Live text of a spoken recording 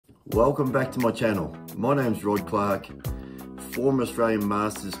Welcome back to my channel. My name's Rod Clark, former Australian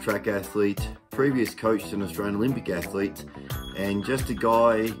Masters track athlete, previous coach and Australian Olympic athlete, and just a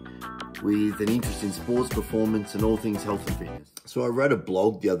guy with an interest in sports performance and all things health and fitness. So I wrote a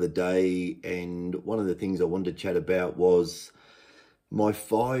blog the other day, and one of the things I wanted to chat about was my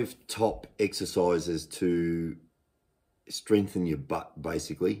 5 top exercises to strengthen your butt,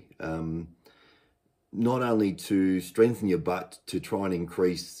 basically. Not only to strengthen your butt, to try and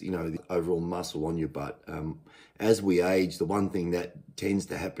increase, the overall muscle on your butt. As we age, the one thing that tends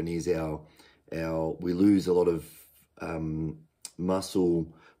to happen is we lose a lot of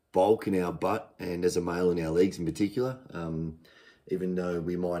muscle bulk in our butt, and as a male in our legs in particular. Even though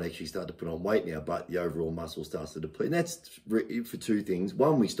we might actually start to put on weight in our butt, the overall muscle starts to deplete. And that's for 2 things.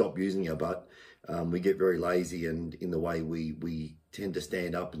 One, we stop using our butt. We get very lazy, and in the way we tend to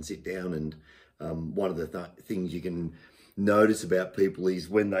stand up and sit down. And one of the things you can notice about people is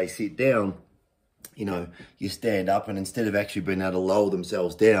when they sit down, you stand up, and instead of actually being able to lower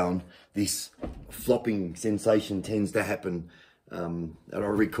themselves down, this flopping sensation tends to happen. And I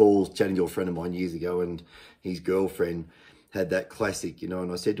recall chatting to a friend of mine years ago, and his girlfriend had that classic,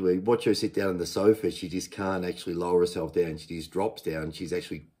 and I said to her, watch her sit down on the sofa. She just can't actually lower herself down. She just drops down. She's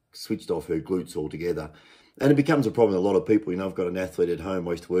actually switched off her glutes altogether. And it becomes a problem with a lot of people. I've got an athlete at home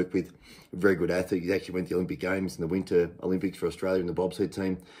I used to work with, a very good athlete. He actually went to the Olympic Games in the Winter Olympics for Australia in the bobsled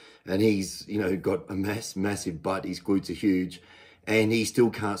team. And he's, got a massive butt. His glutes are huge. And he still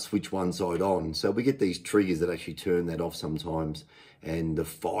can't switch one side on. So we get these triggers that actually turn that off sometimes. And the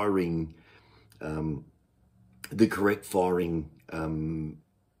firing, the correct firing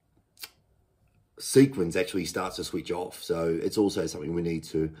sequence actually starts to switch off. So it's also something we need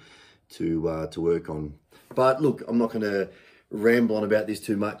to work on. But look, I'm not going to ramble on about this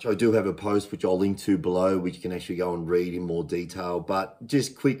too much. I do have a post which I'll link to below, which you can actually go and read in more detail. But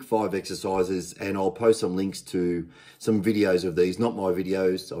just quick 5 exercises, and I'll post some links to some videos of these. Not my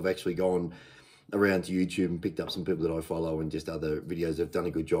videos. I've actually gone around to YouTube and picked up some people that I follow and just other videos that have done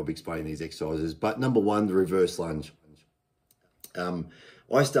a good job explaining these exercises. But number 1, the reverse lunge.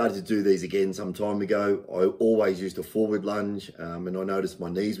 I started to do these again some time ago. I always used a forward lunge, and I noticed my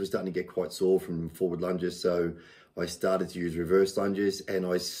knees were starting to get quite sore from forward lunges. So I started to use reverse lunges, and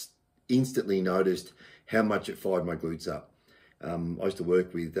I instantly noticed how much it fired my glutes up. I used to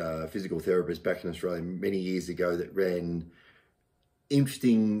work with physical therapists back in Australia many years ago that ran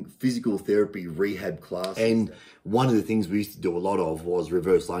interesting physical therapy rehab classes. And one of the things we used to do a lot of was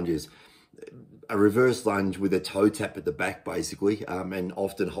reverse lunges. A reverse lunge with a toe tap at the back, basically, and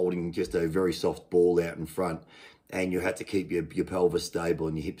often holding just a very soft ball out in front. And you had to keep your pelvis stable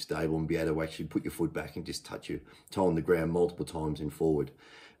and your hips stable and be able to actually put your foot back and just touch your toe on the ground multiple times in forward.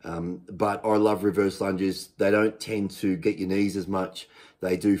 But I love reverse lunges. They don't tend to get your knees as much.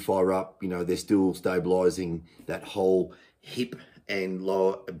 They do fire up. They're still stabilizing that whole hip and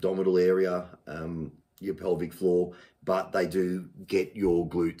lower abdominal area, your pelvic floor, but they do get your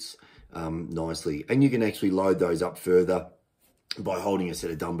glutes nicely. And you can actually load those up further by holding a set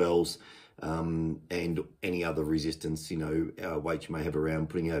of dumbbells and any other resistance, weight you may have around,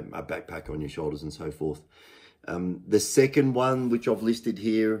 putting a backpack on your shoulders and so forth. The second one, which I've listed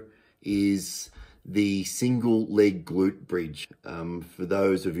here, is the single leg glute bridge. For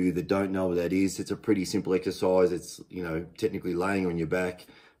those of you that don't know what that is, it's a pretty simple exercise. It's, technically laying on your back,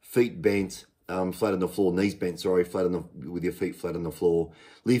 feet bent, flat on the floor, knees bent, sorry, with your feet flat on the floor,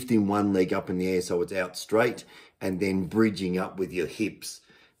 lifting one leg up in the air so it's out straight, and then bridging up with your hips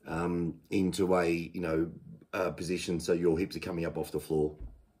into a position so your hips are coming up off the floor.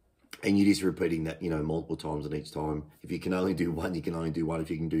 And you're just repeating that, multiple times on each time. If you can only do 1, you can only do 1. If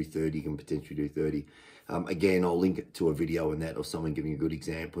you can do 30, you can potentially do 30. Again, I'll link it to a video on that, or someone giving a good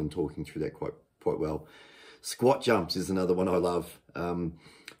example and talking through that quite well. Squat jumps is another one I love.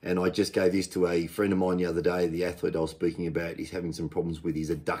 And I just gave this to a friend of mine the other day. The athlete I was speaking about, he's having some problems with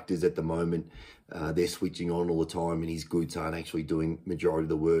his adductors at the moment. They're switching on all the time, and his glutes aren't actually doing majority of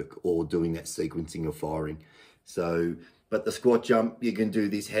the work or doing that sequencing of firing. But the squat jump, you can do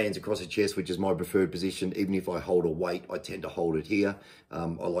this hands across the chest, which is my preferred position. Even if I hold a weight, I tend to hold it here. I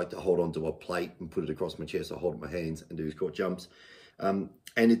like to hold onto a plate and put it across my chest. I hold my hands and do squat jumps. And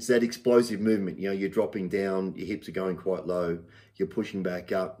it's that explosive movement. You're dropping down, your hips are going quite low, you're pushing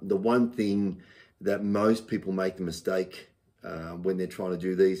back up. The one thing that most people make the mistake when they're trying to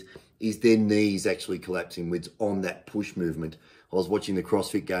do these is their knees actually collapsing with on that push movement. I was watching the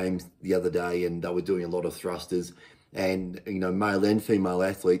CrossFit Games the other day, and they were doing a lot of thrusters, and male and female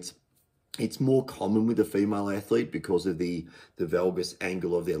athletes It's more common with a female athlete because of the valgus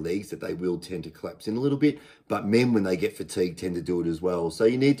angle of their legs, that they will tend to collapse in a little bit. But men, when they get fatigued, tend to do it as well. So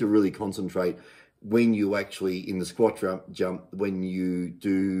you need to really concentrate when you actually, in the squat jump, when you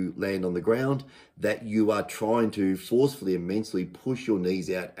do land on the ground, that you are trying to forcefully and mentally push your knees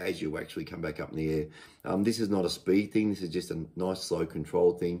out as you actually come back up in the air. This is not a speed thing. This is just a nice, slow,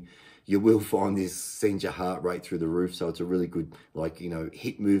 controlled thing. You will find this sends your heart rate through the roof. So it's a really good, like,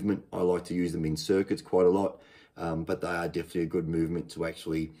 hip movement. I like to use them in circuits quite a lot. But they are definitely a good movement to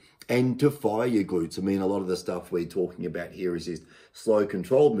actually, and to fire your glutes. I mean, a lot of the stuff we're talking about here is just slow,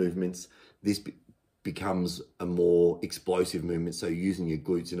 controlled movements. This becomes a more explosive movement, so using your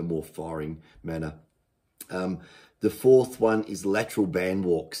glutes in a more firing manner. The fourth one is lateral band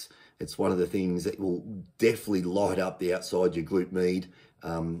walks. It's one of the things that will definitely light up the outside your glute med,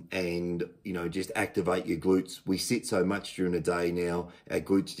 and just activate your glutes. We sit so much during the day now, our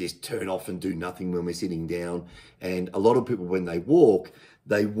glutes just turn off and do nothing when we're sitting down. And a lot of people, when they walk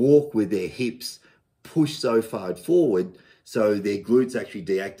with their hips pushed so far forward, so their glutes actually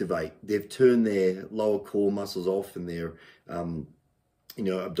deactivate. They've turned their lower core muscles off, and their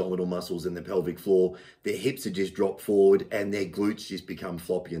abdominal muscles and the pelvic floor. Their hips are just dropped forward, and their glutes just become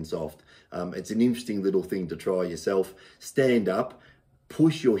floppy and soft. It's an interesting little thing to try yourself. Stand up,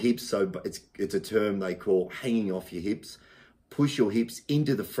 push your hips. So it's a term they call hanging off your hips. Push your hips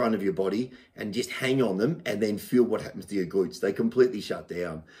into the front of your body and just hang on them, and then feel what happens to your glutes. They completely shut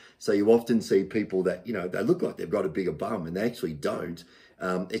down. So you often see people that, they look like they've got a bigger bum, and they actually don't.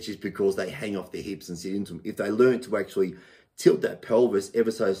 It's just because they hang off their hips and sit into them. If they learn to actually tilt that pelvis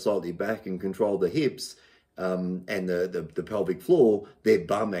ever so slightly back and control the hips and the pelvic floor, their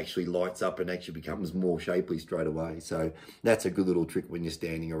bum actually lights up and actually becomes more shapely straight away. So that's a good little trick when you're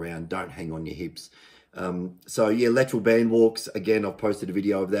standing around. Don't hang on your hips. So yeah, lateral band walks, again, I've posted a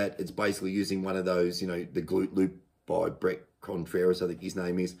video of that. It's basically using one of those, the glute loop by Brett Contreras, I think his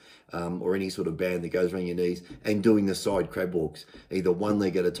name is, or any sort of band that goes around your knees, and doing the side crab walks, either one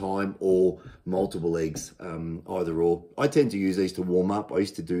leg at a time or multiple legs, either or. I tend to use these to warm up. I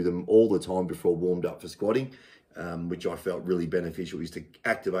used to do them all the time before I warmed up for squatting, which I felt really beneficial. I used to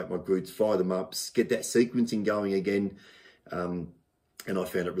activate my glutes, fire them up, get that sequencing going again, and I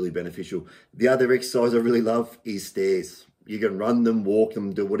found it really beneficial. The other exercise I really love is stairs. You can run them, walk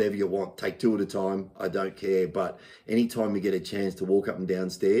them, do whatever you want. Take two at a time. I don't care. But anytime you get a chance to walk up and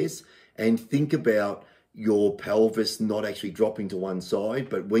down stairs, and think about your pelvis not actually dropping to one side,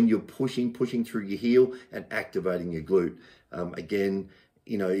 but when you're pushing through your heel and activating your glute. Again,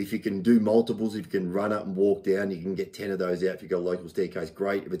 if you can do multiples, if you can run up and walk down, you can get 10 of those out. If you've got a local staircase,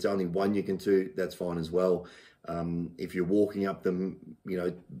 great. If it's only one you can do, that's fine as well. If you're walking up them,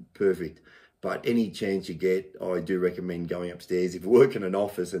 perfect. But any chance you get, I do recommend going upstairs. If you work in an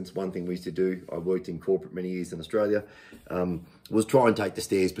office, and it's one thing we used to do, I worked in corporate many years in Australia, was try and take the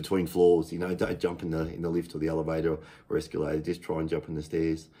stairs between floors. Don't jump in the lift or the elevator or escalator, just try and jump in the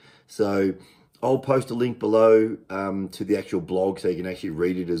stairs. So I'll post a link below to the actual blog so you can actually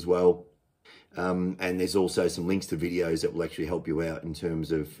read it as well. And there's also some links to videos that will actually help you out in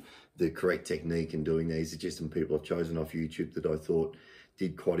terms of the correct technique in doing these. It's just some people I've chosen off YouTube that I thought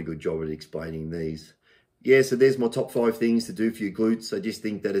did quite a good job at explaining these. Yeah, so there's my top 5 things to do for your glutes. I just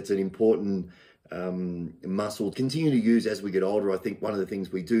think that it's an important muscle to continue to use as we get older. I think one of the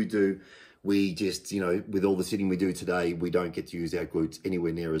things we do, we just, with all the sitting we do today, we don't get to use our glutes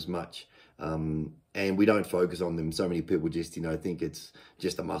anywhere near as much. And we don't focus on them. So many people just, think it's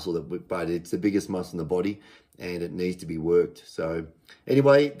just a muscle, but it's the biggest muscle in the body, and it needs to be worked. So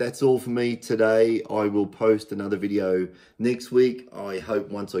anyway, that's all for me today. I will post another video next week. I hope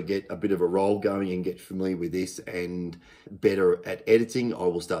once I get a bit of a roll going and get familiar with this and better at editing, I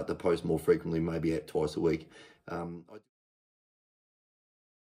will start to post more frequently, maybe at twice a week.